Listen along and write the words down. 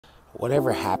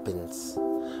Whatever happens,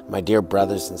 my dear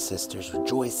brothers and sisters,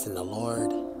 rejoice in the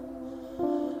Lord.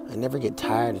 I never get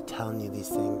tired of telling you these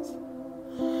things,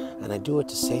 and I do it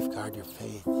to safeguard your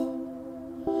faith.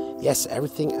 Yes,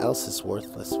 everything else is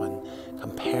worthless when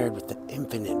compared with the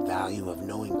infinite value of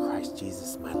knowing Christ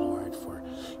Jesus, my Lord. For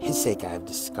his sake I have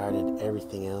discarded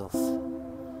everything else,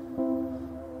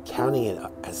 counting it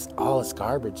as all as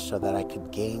garbage so that I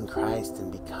could gain Christ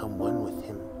and become one with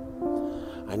him.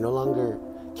 I no longer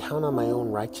count on my own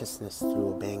righteousness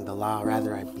through obeying the law.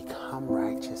 Rather, I become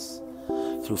righteous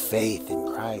through faith in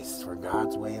Christ, for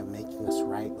God's way of making us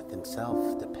right with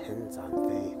himself depends on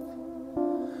faith.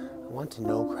 I want to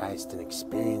know Christ and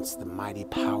experience the mighty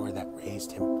power that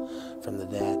raised him from the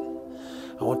dead.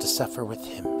 I want to suffer with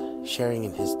him, sharing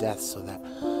in his death, so that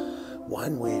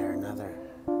one way or another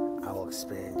I will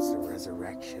experience the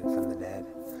resurrection from the dead.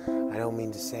 I don't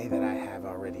mean to say that I have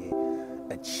already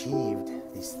achieved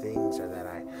these things or that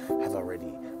I have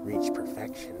already reached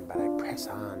perfection, but I press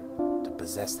on to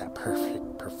possess that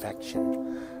perfect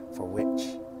perfection for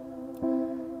which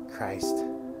Christ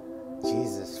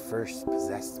Jesus first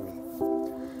possessed me.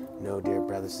 No, dear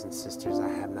brothers and sisters, I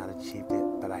have not achieved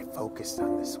it, but I focused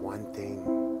on this one thing,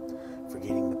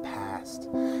 forgetting the past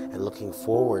and looking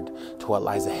forward to what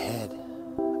lies ahead.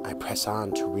 I press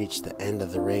on to reach the end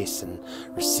of the race and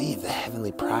receive the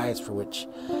heavenly prize for which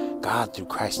God through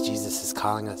Christ Jesus is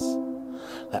calling us.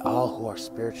 Let all who are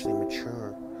spiritually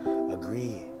mature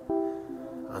agree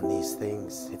on these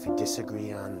things. If you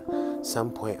disagree on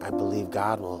some point, I believe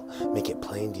God will make it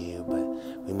plain to you,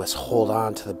 but we must hold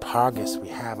on to the progress we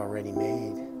have already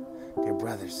made. Dear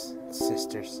brothers and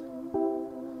sisters,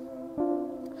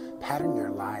 pattern your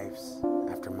lives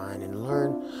after mine and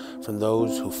learn from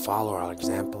those who follow our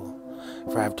example.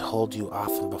 For I have told you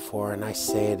often before, and I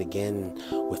say it again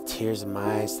with tears in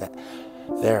my eyes, that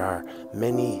there are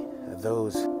many of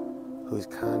those whose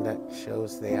conduct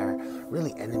shows they are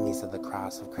really enemies of the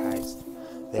cross of Christ.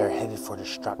 They are headed for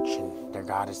destruction. Their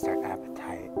God is their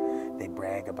appetite. They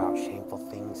brag about shameful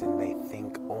things, and they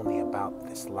think only about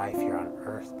this life here on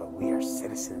earth, but we are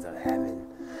citizens of heaven,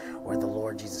 where the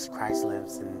Lord Jesus Christ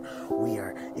lives, and we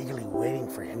are eagerly waiting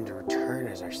for him to return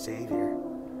as our Savior.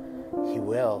 He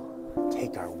will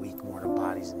take our weak mortal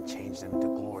bodies and change them into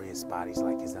glorious bodies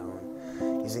like his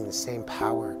own, using the same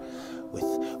power with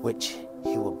which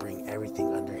he will bring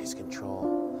everything under his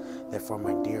control. Therefore,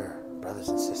 my dear brothers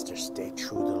and sisters, stay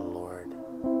true to the Lord.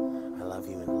 I love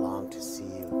you and long to see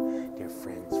you, dear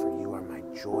friends, for you are my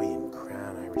joy and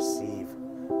crown I receive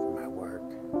for my work.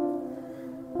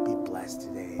 Be blessed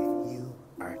today.